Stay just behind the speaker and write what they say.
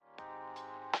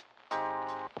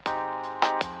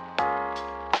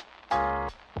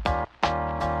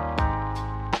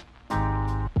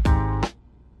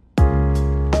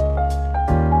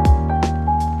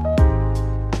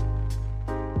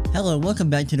Hello, welcome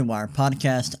back to the Wire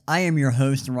Podcast. I am your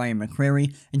host, Ryan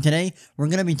McCrary, and today we're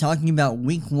going to be talking about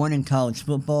Week 1 in college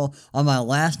football. On my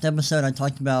last episode, I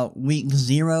talked about Week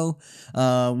 0.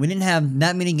 We didn't have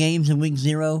that many games in Week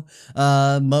 0,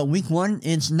 but Week 1,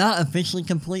 it's not officially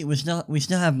complete. We still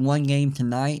have one game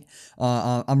tonight.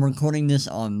 I'm recording this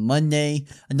on Monday.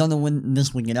 I don't know when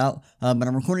this will get out, but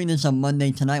I'm recording this on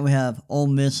Monday. Tonight we have Ole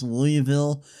Miss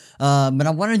Louisville. But I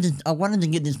wanted to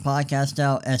get this podcast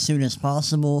out as soon as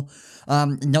possible.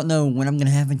 Don't know when I'm gonna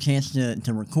have a chance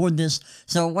to record this,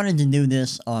 so I wanted to do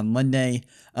this on Monday.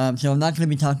 So I'm not gonna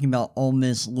be talking about Ole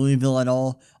Miss Louisville at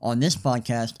all on this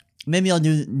podcast. Maybe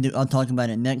I'll talk about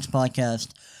it next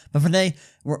podcast.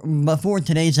 But for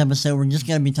today's episode, we're just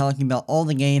gonna be talking about all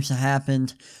the games that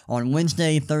happened on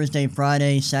Wednesday, Thursday,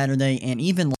 Friday, Saturday, and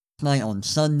even last night on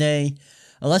Sunday.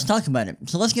 Let's talk about it.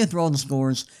 So let's go through all the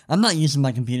scores. I'm not using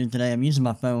my computer today. I'm using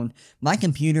my phone. My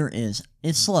computer it's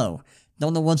slow.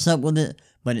 Don't know what's up with it,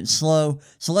 but it's slow.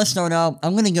 So let's start out.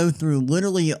 I'm going to go through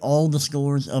literally all the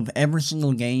scores of every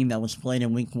single game that was played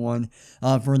in Week 1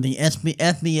 for the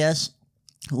FBS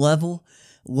level.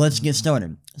 Let's get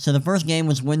started. So the first game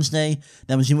was Wednesday.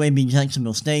 That was UAB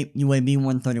Jacksonville State. UAB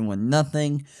won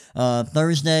 31-0.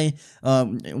 Thursday,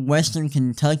 Western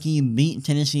Kentucky beat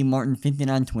Tennessee Martin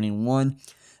 59-21.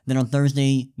 Then on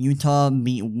Thursday, Utah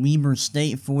beat Weber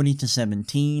State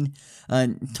 40-17.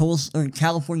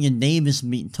 California Davis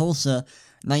beat Tulsa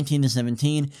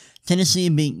 19-17. Tennessee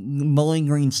beat Bowling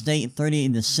Green State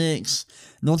 38-6.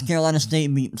 North Carolina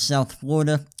State beat South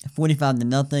Florida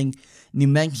 45-0. New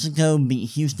Mexico beat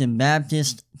Houston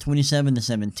Baptist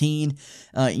 27-17.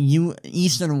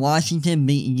 Eastern Washington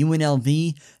beat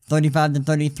UNLV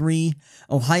 35-33.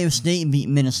 Ohio State beat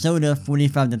Minnesota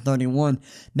 45-31.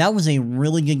 That was a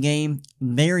really good game,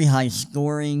 very high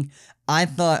scoring. I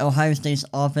thought Ohio State's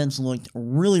offense looked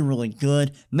really, really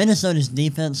good. Minnesota's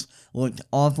defense looked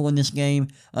awful in this game.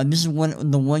 This is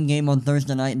the one game on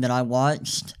Thursday night that I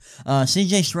watched.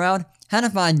 C.J. Stroud had a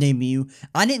fine debut.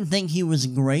 I didn't think he was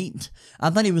great. I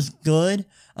thought he was good.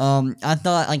 I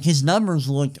thought his numbers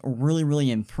looked really,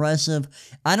 really impressive.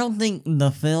 I don't think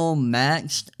the film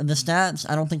matched the stats.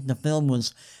 I don't think the film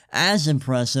was as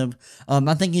impressive.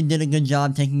 I think he did a good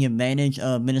job taking advantage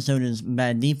of Minnesota's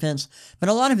bad defense, but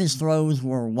a lot of his throws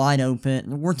were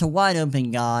to wide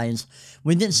open guys.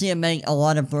 We didn't see him make a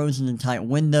lot of throws in the tight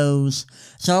windows,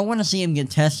 so I want to see him get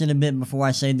tested a bit before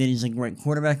I say that he's a great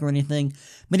quarterback or anything.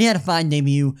 But he had a fine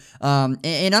debut, and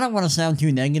I don't want to sound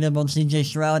too negative on C.J.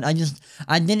 Stroud. I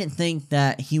didn't think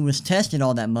that he was tested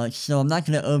all that much, so I'm not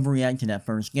going to overreact to that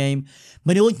first game.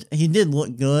 But he did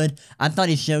look good. I thought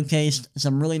he showcased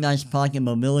some really nice pocket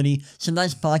mobility, some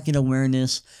nice pocket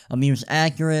awareness. He was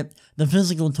accurate. The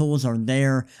physical tools are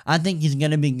there. I think he's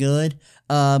going to be good,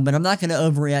 but I'm not going to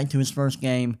overreact to his first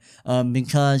game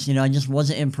because, I just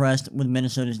wasn't impressed with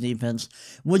Minnesota's defense,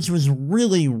 which was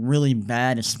really, really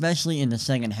bad, especially in the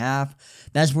second half.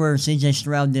 That's where C.J.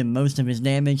 Stroud did most of his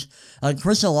damage.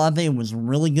 Chris Olave was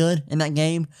really good in that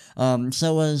game.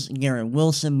 So was Garrett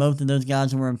Wilson. Both of those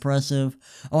guys were impressive.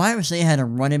 Ohio State had a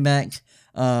running back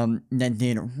that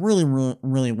did really, really,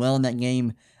 really well in that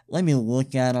game. Let me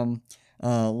look at him.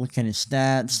 Look at his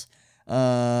stats.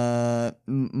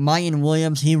 Mayan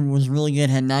Williams, he was really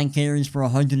good, had 9 carries for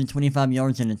 125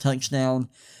 yards and a touchdown.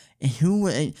 Trevion,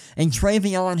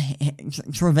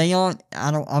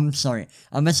 I'm sorry,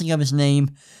 I'm messing up his name.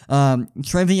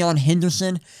 Trevion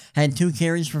Henderson had 2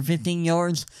 carries for 15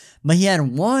 yards, but he had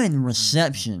 1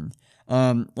 reception.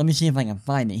 Let me see if I can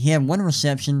find it. He had 1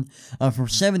 reception for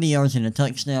 70 yards and a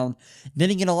touchdown.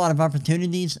 Didn't get a lot of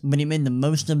opportunities, but he made the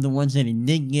most of the ones that he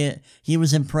did get. He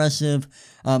was impressive.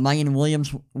 Mayan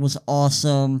Williams was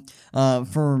awesome.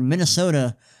 For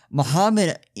Minnesota,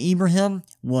 Muhammad Ibrahim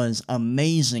was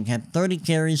amazing. Had 30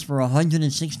 carries for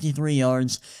 163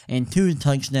 yards and 2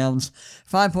 touchdowns,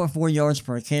 5.4 yards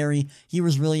per carry. He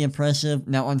was really impressive.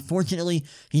 Now, unfortunately,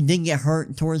 he did get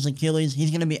hurt towards Achilles.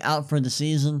 He's going to be out for the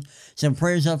season. So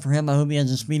prayers up for him. I hope he has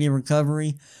a speedy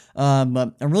recovery.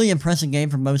 But a really impressive game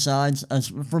from both sides,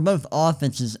 for both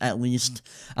offenses at least.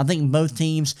 I think both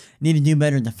teams need to do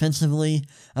better defensively.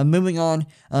 Moving on,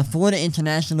 Florida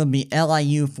International beat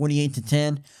LIU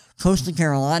 48-10. Coastal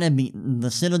Carolina beat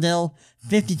the Citadel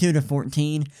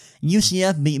 52-14.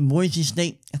 UCF beat Boise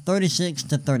State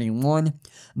 36-31.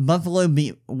 Buffalo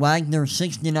beat Wagner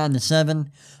 69-7.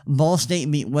 Ball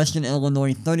State beat Western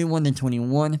Illinois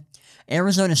 31-21.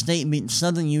 Arizona State beat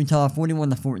Southern Utah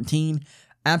 41-14.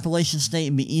 Appalachian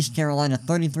State beat East Carolina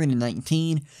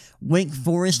 33-19. Wake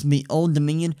Forest beat Old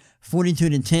Dominion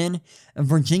 42-10.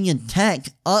 Virginia Tech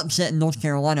upset North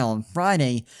Carolina on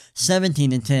Friday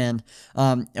 17-10.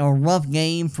 A rough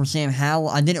game for Sam Howell.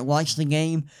 I didn't watch the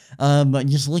game, but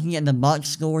just looking at the box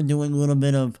score, doing a little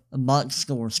bit of box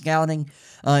score scouting,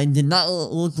 it did not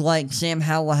look like Sam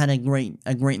Howell had a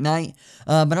great night,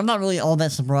 but I'm not really all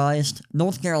that surprised.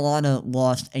 North Carolina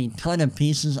lost a ton of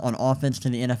pieces on offense to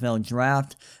the NFL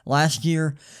draft last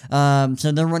year,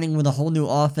 so they're running with a whole new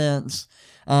offense.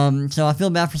 So I feel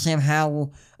bad for Sam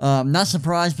Howell. Not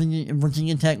surprised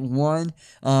Virginia Tech won.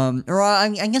 Or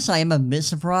I guess I am a bit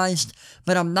surprised,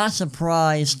 but I'm not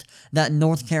surprised that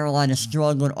North Carolina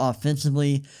struggled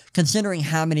offensively, considering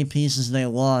how many pieces they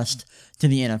lost to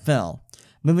the NFL.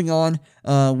 Moving on,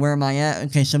 where am I at?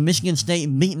 Okay, so Michigan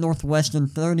State beat Northwestern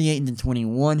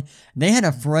 38-21. They had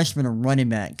a freshman running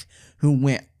back who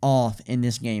went off in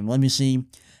this game. Let me see.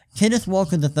 Kenneth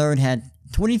Walker III had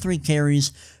 23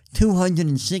 carries,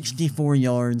 264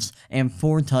 yards, and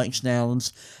 4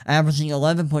 touchdowns, averaging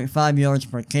 11.5 yards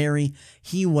per carry.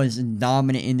 He was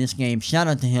dominant in this game. Shout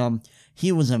out to him.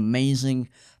 He was amazing.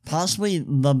 Possibly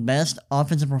the best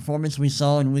offensive performance we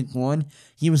saw in Week 1.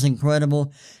 He was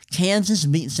incredible. Kansas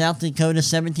beat South Dakota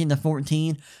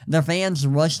 17-14. Their fans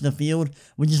rushed the field,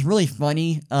 which is really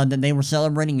funny that they were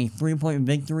celebrating a 3-point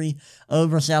victory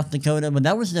over South Dakota, but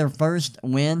that was their first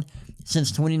win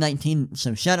since 2019,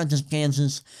 so shout out to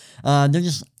Kansas. They're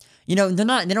just, they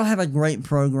don't have a great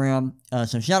program,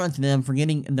 so shout out to them for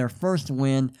getting their first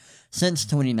win since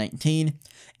 2019.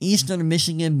 Eastern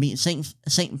Michigan beat St.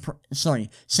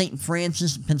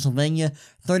 Francis, Pennsylvania,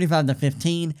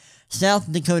 35-15.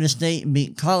 South Dakota State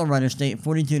beat Colorado State,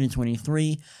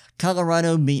 42-23.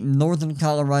 Colorado beat Northern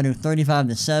Colorado,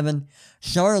 35-7.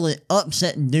 Charlotte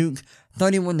upset Duke,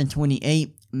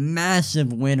 31-28.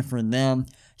 Massive win for them.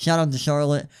 Shout out to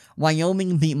Charlotte.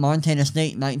 Wyoming beat Montana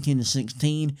State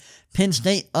 19-16. Penn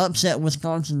State upset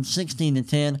Wisconsin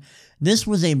 16-10. This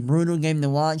was a brutal game to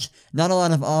watch. Not a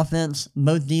lot of offense.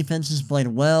 Both defenses played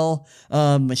well.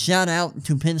 But shout out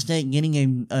to Penn State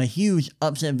getting a huge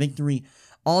upset victory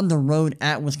on the road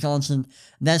at Wisconsin.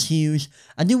 That's huge.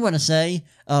 I do want to say,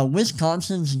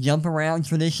 Wisconsin's jump around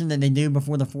tradition that they do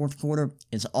before the fourth quarter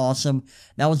is awesome.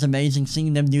 That was amazing,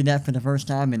 seeing them do that for the first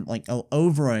time in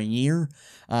over a year.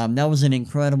 That was an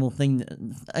incredible thing,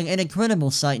 an incredible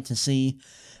sight to see.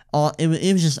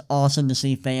 It was just awesome to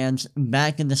see fans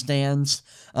back in the stands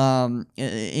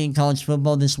in college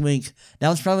football this week. That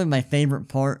was probably my favorite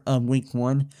part of Week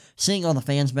 1. Seeing all the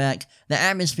fans back,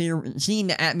 seeing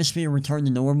the atmosphere return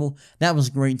to normal, that was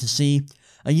great to see.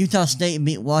 Utah State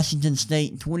beat Washington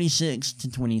State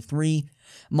 26-23.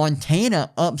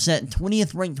 Montana upset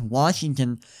 20th ranked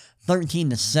Washington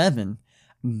 13-7.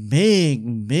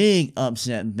 Big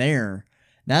upset there.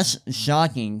 That's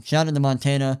shocking. Shout out to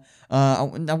Montana. I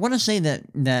want to say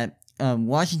that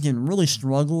Washington really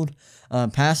struggled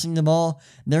passing the ball.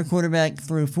 Their quarterback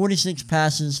threw 46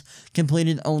 passes,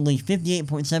 completed only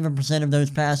 58.7% of those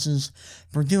passes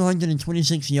for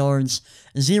 226 yards,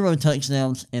 0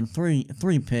 touchdowns, and three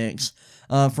picks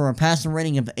for a passer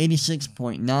rating of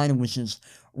 86.9, which is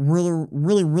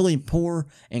really poor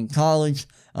in college.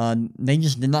 They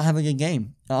just did not have a good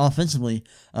game offensively.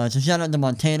 So shout out to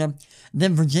Montana.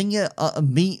 Then Virginia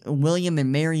beat William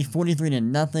and Mary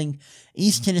 43-0.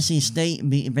 East Tennessee State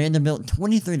beat Vanderbilt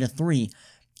 23-3.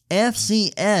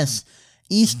 FCS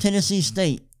East Tennessee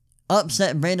State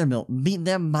upset Vanderbilt, beat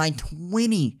them by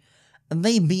 20.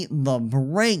 They beat the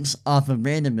brakes off of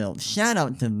Vanderbilt. Shout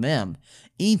out to them.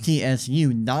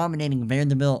 ETSU dominating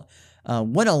Vanderbilt.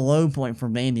 What a low point for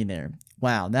Vandy there.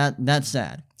 Wow, that's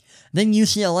sad. Then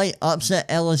UCLA upset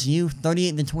LSU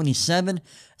 38-27.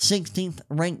 16th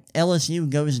ranked LSU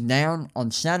goes down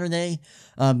on Saturday.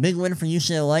 Big win for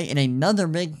UCLA, and another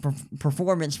big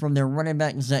performance from their running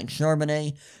back Zach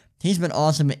Charbonnet. He's been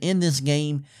awesome in this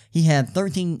game. He had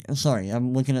He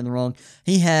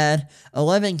had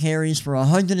 11 carries for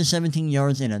 117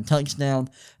 yards and a touchdown.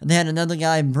 They had another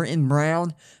guy, Britton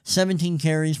Brown, 17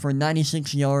 carries for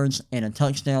 96 yards and a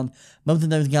touchdown. Both of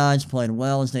those guys played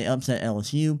well as they upset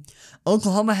LSU.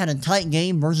 Oklahoma had a tight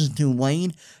game versus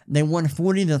Tulane. They won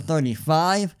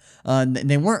 40-35.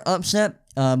 They weren't upset,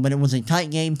 but it was a tight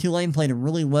game. Tulane played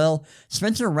really well.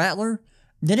 Spencer Rattler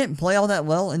didn't play all that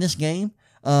well in this game.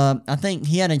 I think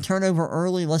he had a turnover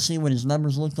early. Let's see what his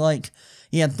numbers look like.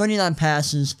 He had 39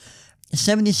 passes,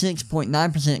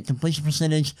 76.9% completion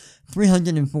percentage,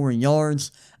 304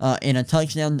 yards, and a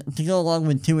touchdown to go along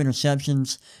with 2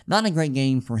 interceptions. Not a great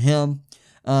game for him.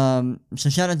 So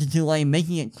shout out to Tulane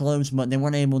making it close, but they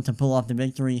weren't able to pull off the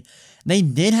victory. They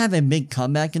did have a big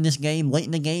comeback in this game. Late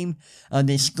in the game,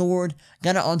 they scored,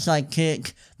 got an onside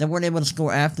kick. They weren't able to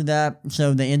score after that,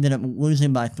 so they ended up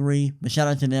losing by 3. But shout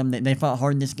out to them. They fought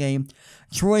hard in this game.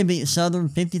 Troy beat Southern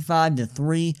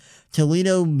 55-3.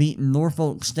 Toledo beat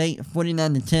Norfolk State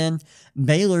 49-10.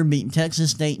 Baylor beat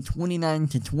Texas State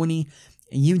 29-20.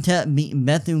 UTEP beat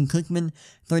Bethune-Cookman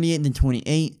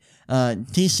 38-28.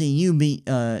 TCU beat,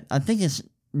 I think it's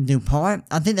DuPont.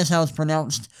 I think that's how it's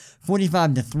pronounced.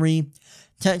 45-3.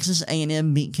 Texas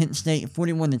A&M beat Kent State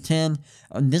 41-10.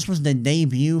 This was the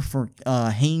debut for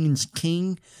Haynes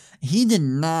King. He did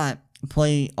not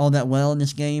play all that well in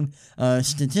this game,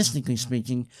 statistically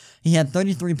speaking. He had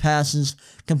 33 passes,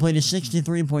 completed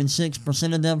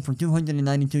 63.6% of them for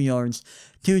 292 yards,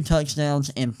 2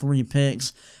 touchdowns, and 3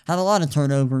 picks. Had a lot of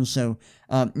turnovers, so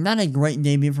not a great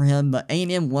debut for him, but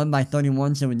A&M won by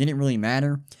 31, so it didn't really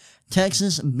matter.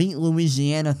 Texas beat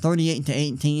Louisiana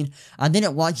 38-18. I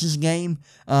didn't watch this game,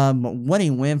 but what a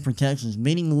win for Texas,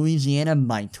 beating Louisiana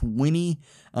by 20.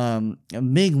 A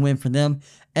big win for them.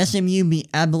 SMU beat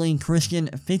Abilene Christian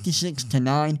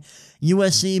 56-9.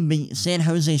 USC beat San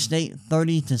Jose State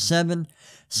 30-7.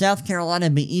 South Carolina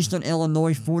beat Eastern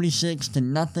Illinois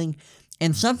 46-0.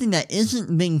 And something that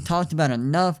isn't being talked about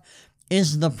enough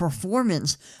is the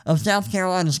performance of South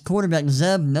Carolina's quarterback,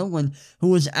 Zeb Nolan, who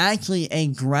was actually a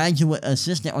graduate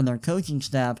assistant on their coaching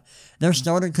staff. Their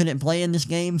starter couldn't play in this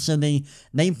game, so they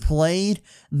played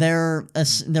their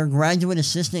graduate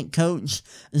assistant coach,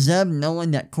 Zeb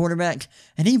Nolan, that quarterback,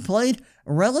 and he played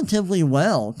relatively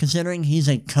well, considering he's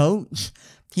a coach.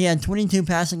 He had 22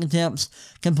 passing attempts,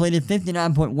 completed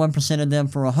 59.1% of them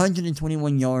for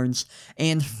 121 yards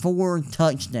and 4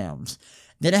 touchdowns.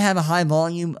 Didn't have a high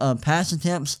volume of pass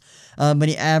attempts, but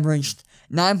he averaged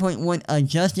 9.1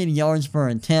 adjusted yards per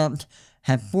attempt,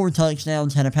 had 4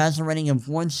 touchdowns, had a passer rating of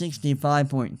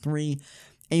 165.3.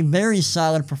 A very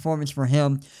solid performance for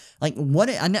him.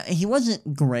 I know he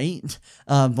wasn't great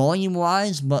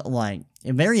volume-wise, but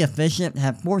very efficient,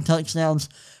 had 4 touchdowns.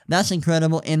 That's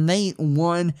incredible, and they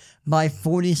won by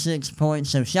 46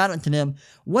 points, so shout out to them.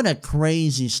 What a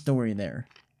crazy story there.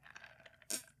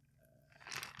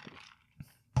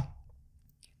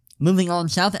 Moving on,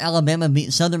 South Alabama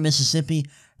beat Southern Mississippi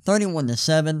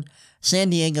 31-7. San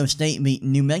Diego State beat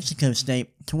New Mexico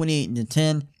State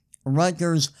 28-10.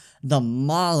 Rutgers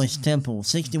demolished Temple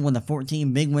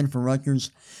 61-14. Big win for Rutgers.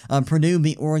 Purdue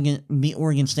beat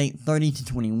Oregon State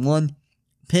 30-21.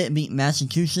 Pitt beat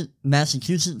Massachusetts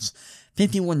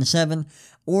 51-7.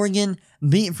 Oregon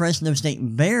beat Fresno State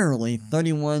barely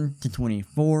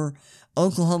 31-24.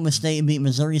 Oklahoma State beat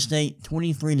Missouri State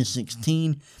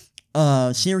 23-16.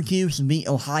 Syracuse beat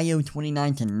Ohio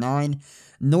 29-9.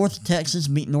 North Texas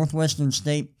beat Northwestern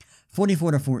State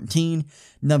 44-14.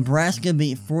 Nebraska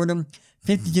beat Fordham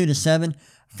 52-7.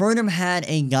 Fordham had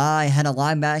a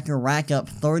linebacker rack up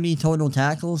 30 total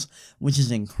tackles, which is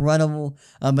incredible.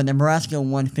 But Nebraska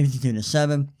won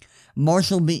 52-7.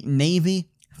 Marshall beat Navy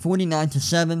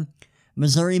 49-7.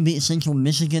 Missouri beat Central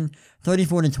Michigan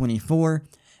 34-24.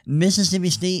 Mississippi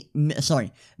State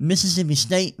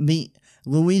beat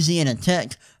Louisiana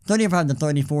Tech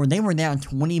 35-34. They were down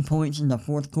 20 points in the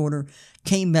fourth quarter,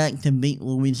 came back to beat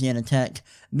Louisiana Tech.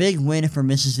 Big win for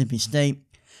Mississippi State.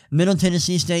 Middle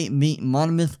Tennessee State beat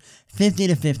Monmouth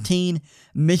 50-15.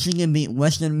 Michigan beat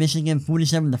Western Michigan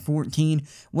 47-14.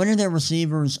 One of their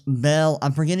receivers, Bell,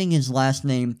 I'm forgetting his last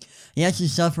name. He actually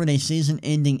suffered a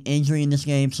season-ending injury in this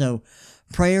game, so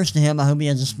prayers to him. I hope he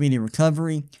has a speedy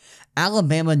recovery.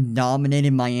 Alabama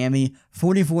dominated Miami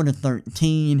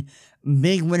 44-13.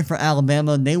 Big win for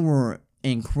Alabama. They were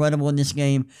incredible in this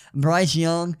game. Bryce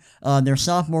Young, their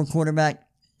sophomore quarterback,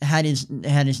 had his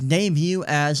debut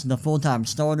as the full-time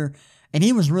starter, and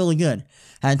he was really good.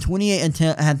 Had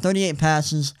 38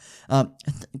 passes,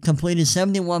 completed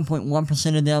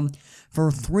 71.1% of them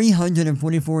for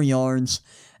 344 yards,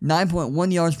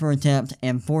 9.1 yards per attempt,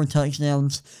 and 4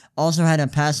 touchdowns. Also had a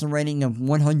passer rating of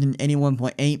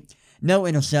 181.8. No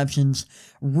interceptions.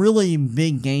 Really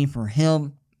big game for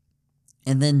him.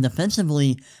 And then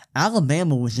defensively,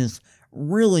 Alabama was just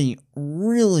really,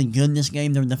 really good in this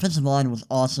game. Their defensive line was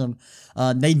awesome.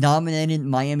 They dominated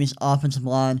Miami's offensive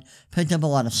line, picked up a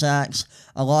lot of sacks,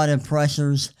 a lot of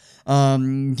pressures.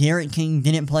 Derek King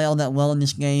didn't play all that well in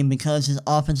this game because his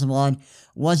offensive line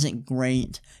wasn't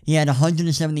great. He had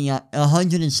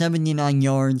 179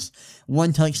 yards,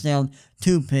 1 touchdown,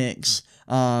 2 picks.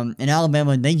 And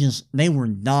Alabama, they were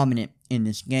dominant in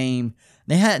this game.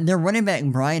 Their running back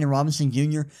Brian Robinson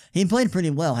Jr. He played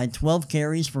pretty well. Had 12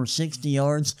 carries for 60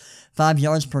 yards, 5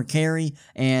 yards per carry,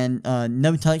 and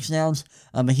no touchdowns.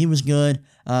 But he was good.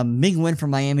 Big win for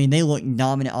Miami. They looked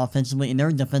dominant offensively, and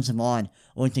their defensive line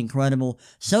looked incredible.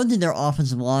 So did their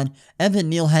offensive line. Evan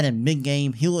Neal had a big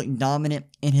game. He looked dominant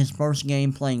in his first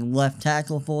game playing left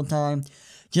tackle full time.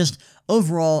 Just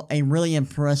overall, a really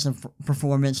impressive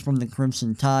performance from the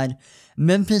Crimson Tide.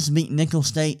 Memphis beat Nicholls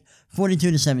State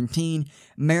 42-17.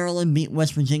 Maryland beat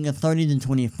West Virginia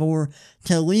 30-24.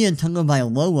 Talia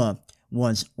Tagovailoa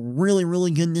was really,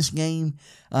 really good in this game.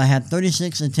 Had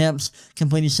 36 attempts,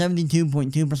 completed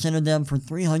 72.2% of them for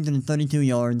 332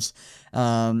 yards,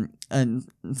 and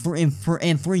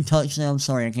 3 touchdowns.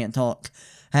 Sorry, I can't talk.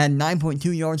 Had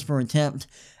 9.2 yards per attempt.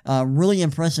 Really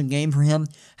impressive game for him.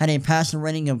 Had a passer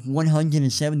rating of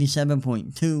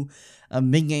 177.2. A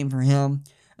big game for him.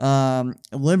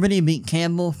 Liberty beat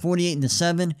Campbell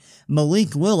 48-7.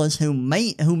 Malik Willis, who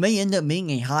may end up being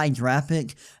a high draft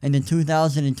pick in the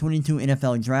 2022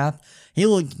 NFL Draft, he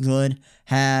looked good.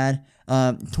 Had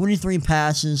 23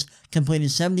 passes, completed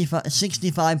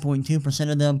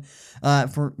 65.2% of them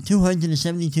for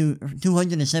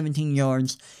 217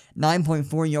 yards,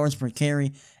 9.4 yards per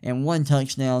carry, and 1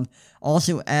 touchdown.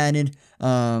 Also added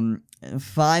 5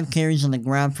 carries on the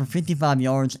ground for 55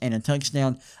 yards and a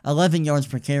touchdown, 11 yards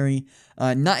per carry.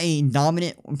 Not a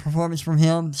dominant performance from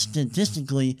him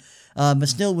statistically, but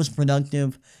still was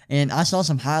productive. And I saw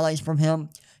some highlights from him.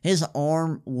 His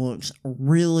arm looks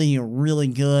really, really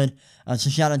good. So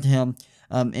shout out to him.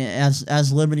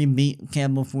 As Liberty beat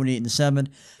Campbell 48-7.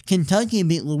 Kentucky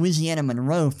beat Louisiana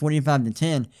Monroe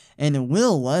 45-10. And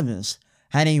Will Levis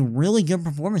had a really good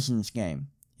performance in this game.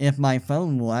 If my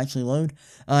phone will actually load.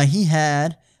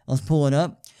 Let's pull it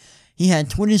up. He had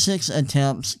 26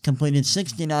 attempts, completed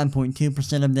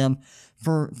 69.2% of them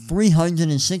for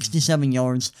 367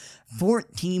 yards,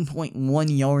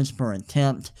 14.1 yards per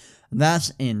attempt.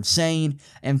 That's insane.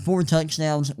 And 4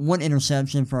 touchdowns, 1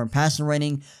 interception for a passer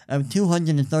rating of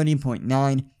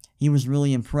 230.9. He was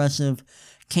really impressive.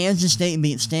 Kansas State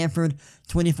beat Stanford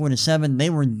 24-7. They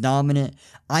were dominant.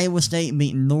 Iowa State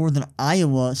beat Northern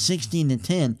Iowa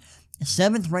 16-10.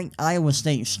 7th-ranked Iowa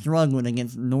State struggled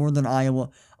against Northern Iowa,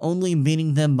 only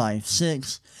beating them by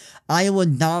 6. Iowa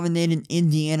dominated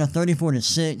Indiana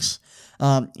 34-6.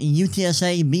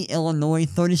 UTSA beat Illinois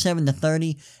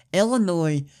 37-30.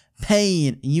 Illinois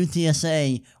paid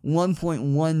UTSA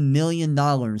 $1.1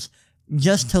 million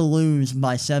just to lose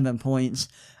by 7 points.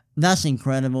 That's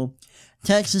incredible.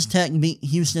 Texas Tech beat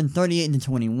Houston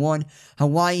 38-21.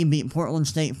 Hawaii beat Portland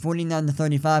State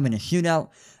 49-35 in a shootout.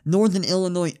 Northern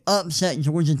Illinois upset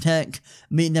Georgia Tech,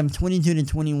 beat them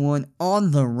 22-21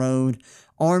 on the road.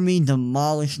 Army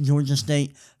demolished Georgia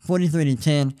State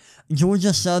 43-10.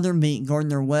 Georgia Southern beat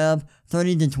Gardner-Webb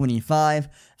 30-25.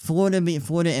 Florida beat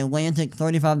Florida Atlantic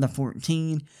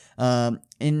 35-14.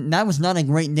 And that was not a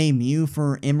great debut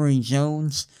for Emory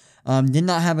Jones. Did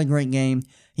not have a great game.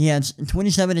 He had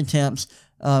 27 attempts,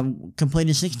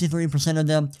 completed 63% of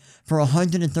them for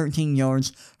 113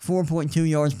 yards, 4.2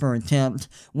 yards per attempt,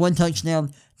 1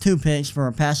 touchdown, 2 picks for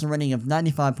a passing rating of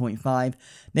 95.5.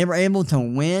 They were able to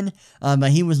win,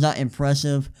 but he was not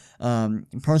impressive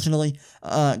personally.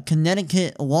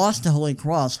 Connecticut lost to Holy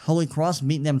Cross. Holy Cross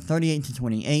beat them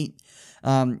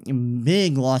 38-28.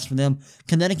 Big loss for them.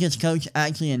 Connecticut's coach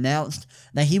actually announced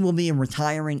that he will be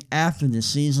retiring after this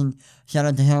season. Shout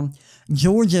out to him.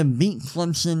 Georgia beat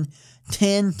Clemson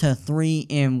 10-3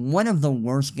 in one of the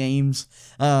worst games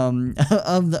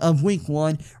of week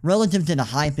 1 relative to the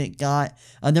hype it got.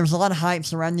 There was a lot of hype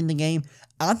surrounding the game.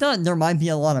 I thought there might be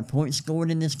a lot of points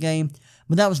scored in this game,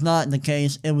 but that was not the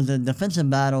case. It was a defensive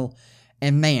battle,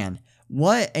 and man,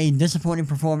 what a disappointing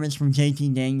performance from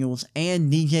JT Daniels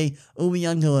and DJ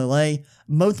Uiagalelei.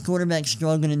 Both quarterbacks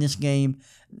struggled in this game.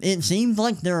 It seems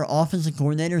like their offensive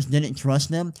coordinators didn't trust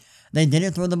them. They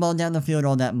didn't throw the ball down the field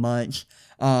all that much.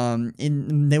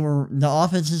 The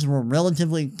offenses were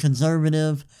relatively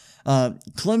conservative.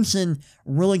 Clemson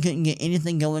really couldn't get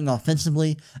anything going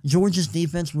offensively. Georgia's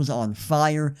defense was on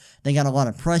fire. They got a lot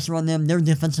of pressure on them. Their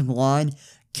defensive line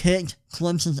kicked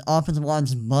Clemson's offensive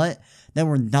line's butt. They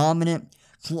were dominant.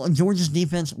 Georgia's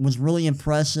defense was really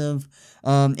impressive.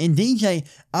 And DJ,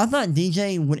 I thought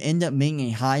DJ would end up being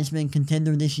a Heisman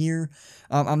contender this year.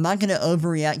 I'm not going to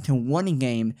overreact to one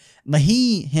game, but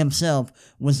he himself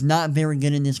was not very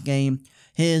good in this game.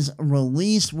 His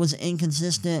release was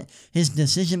inconsistent. His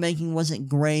decision-making wasn't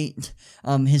great.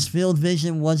 His field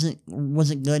vision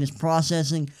wasn't good. His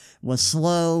processing was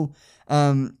slow.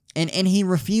 And he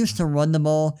refused to run the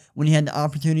ball when he had the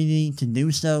opportunity to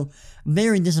do so.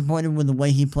 Very disappointed with the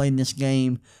way he played in this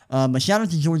game. But shout out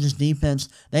to Georgia's defense.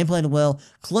 They played well.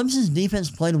 Clemson's defense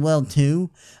played well too.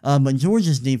 But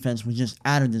Georgia's defense was just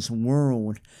out of this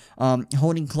world.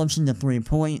 Holding Clemson to 3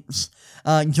 points.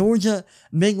 Georgia,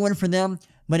 big win for them.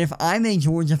 But if I'm a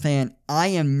Georgia fan, I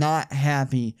am not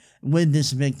happy with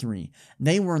this victory.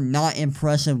 They were not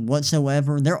impressive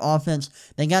whatsoever. Their offense,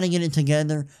 they got to get it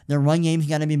together. Their run game's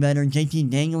got to be better. JT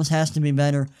Daniels has to be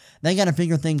better. They got to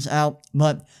figure things out.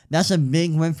 But that's a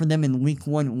big win for them in Week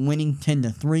 1, winning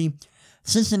 10-3.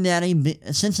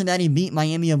 Cincinnati beat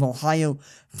Miami of Ohio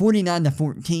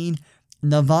 49-14.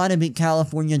 Nevada beat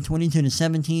California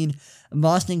 22-17.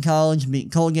 Boston College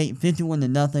beat Colgate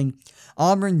 51-0.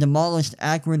 Auburn demolished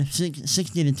Akron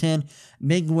 60-10.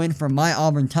 Big win for my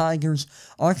Auburn Tigers.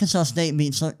 Arkansas State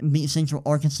beat Central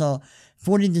Arkansas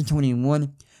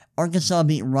 40-21. Arkansas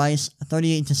beat Rice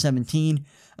 38-17.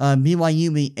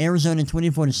 BYU beat Arizona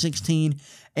 24-16.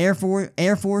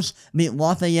 Air Force beat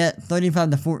Lafayette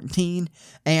 35-14.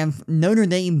 And Notre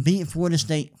Dame beat Florida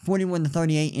State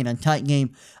 41-38 in a tight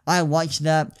game. I watched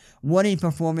that. What a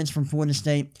performance from Florida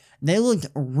State. They looked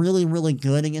really, really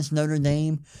good against Notre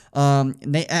Dame.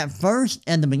 They at first,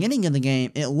 at the beginning of the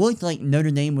game, it looked like Notre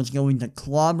Dame was going to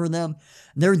clobber them.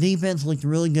 Their defense looked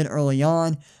really good early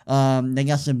on. They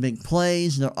got some big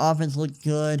plays. Their offense looked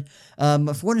good.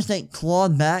 But Florida State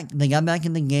clawed back. They got back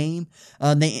in the game.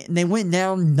 They went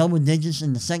down double digits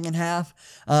in the second half.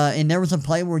 And there was a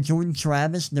play where Jordan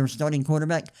Travis, their starting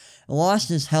quarterback, lost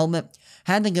his helmet,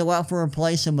 had to go out for a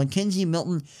play. So Mackenzie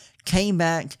Milton came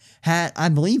back, had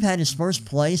his first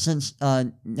play since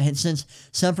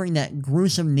suffering that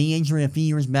gruesome knee injury a few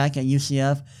years back at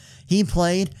UCF. He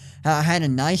played, had a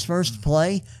nice first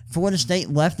play. Florida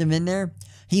State left him in there.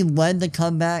 He led the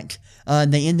comeback.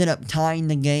 They ended up tying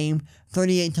the game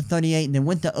 38-38. They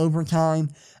went to overtime.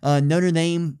 Notre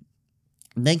Dame,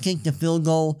 they kicked the field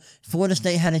goal. Florida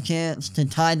State had a chance to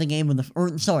tie the game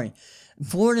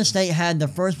Florida State had the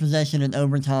first possession in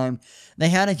overtime. They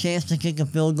had a chance to kick a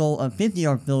field goal, a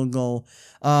 50-yard field goal,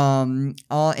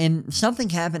 and something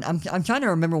happened. I'm trying to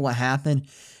remember what happened.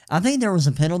 I think there was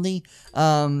a penalty,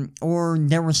 or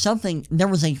there was something. There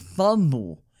was a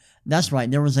fumble. That's right,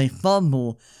 there was a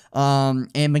fumble,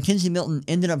 and Mackenzie Milton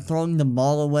ended up throwing the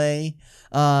ball away,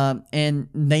 and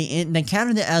they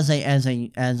counted it as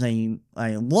a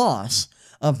loss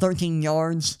of 13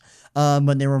 yards,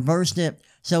 but they reversed it.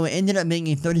 So it ended up being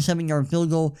a 37-yard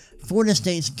field goal. Florida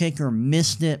State's kicker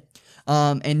missed it.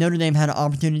 And Notre Dame had an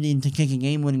opportunity to kick a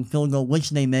game-winning field goal,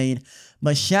 which they made.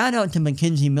 But shout out to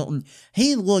Mackenzie Milton.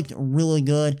 He looked really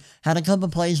good. Had a couple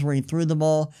plays where he threw the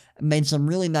ball, made some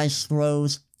really nice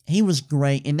throws. He was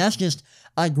great, and that's just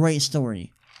a great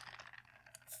story.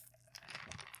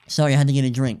 Sorry, I had to get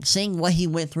a drink. Seeing what he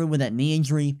went through with that knee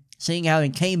injury, seeing how he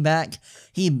came back,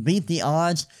 he beat the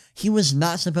odds. He was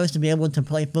not supposed to be able to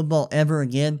play football ever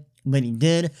again, but he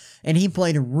did, and he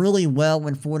played really well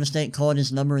when Florida State called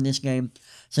his number in this game.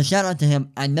 So shout out to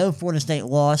him. I know Florida State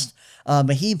lost,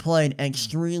 but he played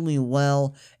extremely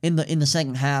well in the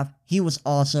second half. He was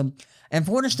awesome. And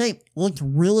Florida State looked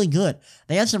really good.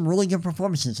 They had some really good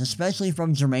performances, especially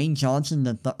from Jermaine Johnson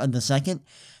the second.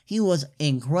 He was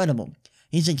incredible.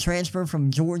 He's a transfer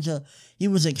from Georgia. He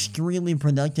was extremely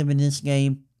productive in this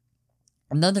game.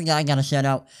 Another guy I got to shout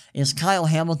out is Kyle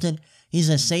Hamilton. He's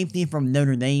a safety from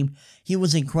Notre Dame. He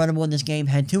was incredible in this game,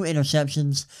 had 2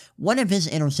 interceptions. One of his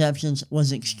interceptions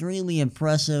was extremely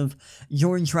impressive.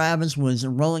 Jordan Travis was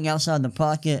rolling outside the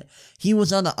pocket. He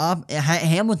was on the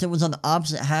Hamilton was on the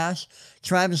opposite hash.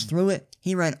 Travis threw it.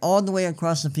 He ran all the way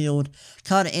across the field,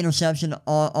 caught an interception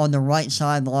on the right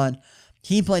sideline.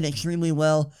 He played extremely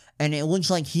well, and it looks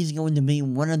like he's going to be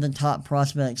one of the top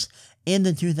prospects in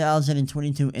the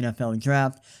 2022 NFL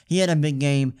Draft. He had a big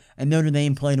game, and Notre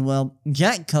Dame played well.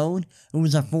 Jack Cohn, who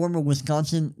was a former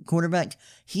Wisconsin quarterback,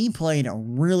 he played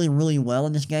really, really well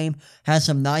in this game. Had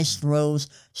some nice throws.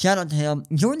 Shout out to him.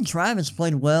 Jordan Travis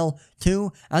played well,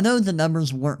 too. I know the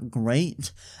numbers weren't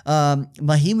great,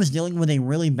 but he was dealing with a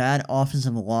really bad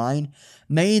offensive line.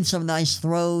 Made some nice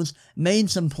throws, made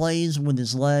some plays with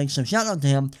his legs, so shout out to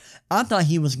him. I thought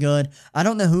he was good. I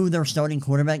don't know who their starting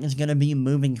quarterback is going to be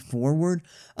moving forward,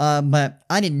 but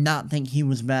I did not think he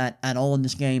was bad at all in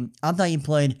this game. I thought he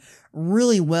played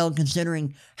really well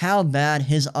considering how bad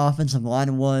his offensive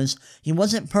line was. He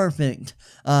wasn't perfect,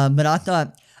 but I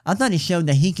thought he showed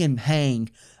that he can hang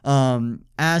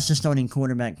as the starting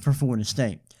quarterback for Florida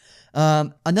State.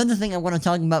 Another thing I want to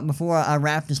talk about before I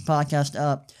wrap this podcast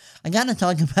up, I got to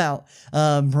talk about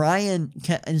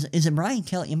is it Brian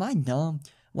Kelly? Am I dumb?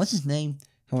 What's his name?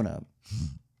 Hold up.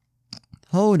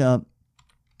 Hold up.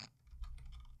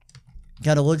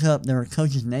 Gotta look up their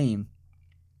coach's name.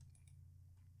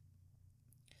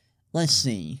 Let's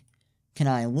see. Can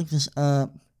I look this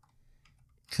up?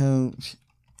 Coach.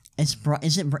 It's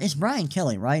Brian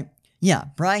Kelly, right? Yeah,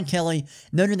 Brian Kelly,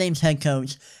 Notre Dame's head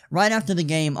coach. Right after the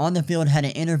game, on the field, had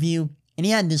an interview, and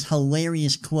he had this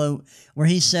hilarious quote where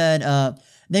he said,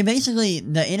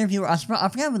 the interviewer, I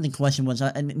forgot what the question was,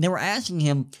 and they were asking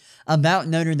him about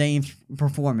Notre Dame's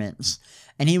performance,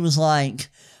 and he was like,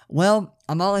 well,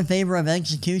 I'm all in favor of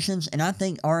executions, and I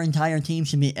think our entire team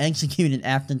should be executed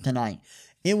after tonight.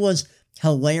 It was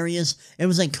hilarious. It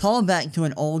was a callback to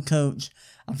an old coach.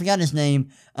 I forgot his name,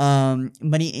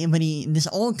 but this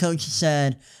old coach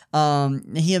said,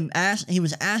 he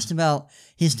was asked about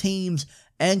his team's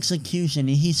execution,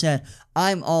 and he said,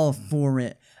 I'm all for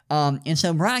it. And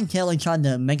so Brian Kelly tried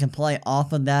to make a play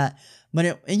off of that, but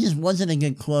it just wasn't a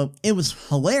good quote. It was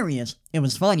hilarious. It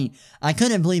was funny. I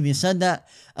couldn't believe he said that,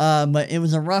 but it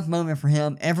was a rough moment for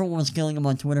him. Everyone was killing him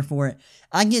on Twitter for it.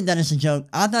 I get that it's a joke.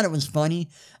 I thought it was funny.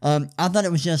 I thought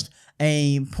it was just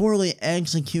a poorly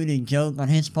executed joke on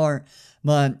his part,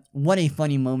 but what a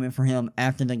funny moment for him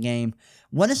after the game.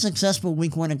 What a successful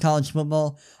week 1 of college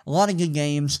football. A lot of good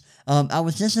games. I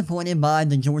was disappointed by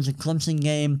the Georgia-Clemson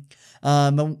game,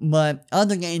 but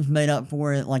other games made up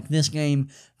for it, like this game.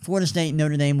 Florida State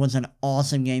Notre Dame was an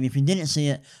awesome game. If you didn't see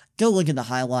it, go look at the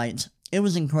highlights. It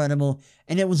was incredible,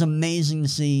 and it was amazing to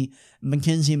see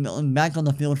Mackenzie Milton back on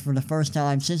the field for the first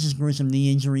time since his gruesome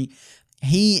knee injury.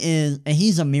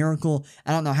 He's a miracle.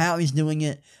 I don't know how he's doing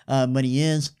it, but he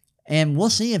is. And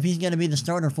we'll see if he's going to be the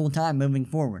starter full-time moving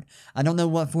forward. I don't know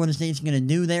what Florida State's going to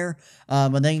do there,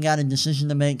 but they got a decision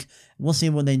to make. We'll see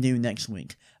what they do next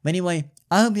week. But anyway,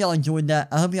 I hope y'all enjoyed that.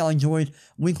 I hope y'all enjoyed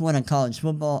week 1 of college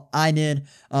football. I did.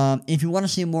 If you want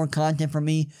to see more content from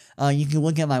me, you can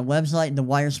look at my website,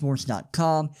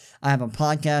 thewiresports.com. I have a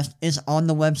podcast. It's on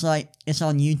the website. It's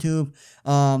on YouTube.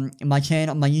 My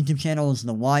YouTube channel is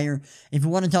The Wire. If you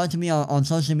want to talk to me on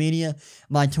social media,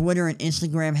 my Twitter and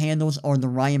Instagram handles are the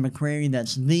Ryan McCrary.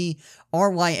 That's the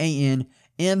RYAN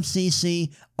McCrary.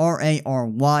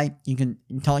 You can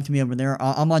talk to me over there.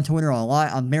 I'm on Twitter a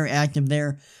lot. I'm very active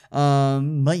there.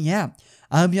 But yeah,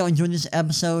 I hope y'all enjoyed this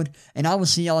episode, and I will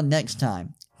see y'all next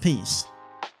time. Peace.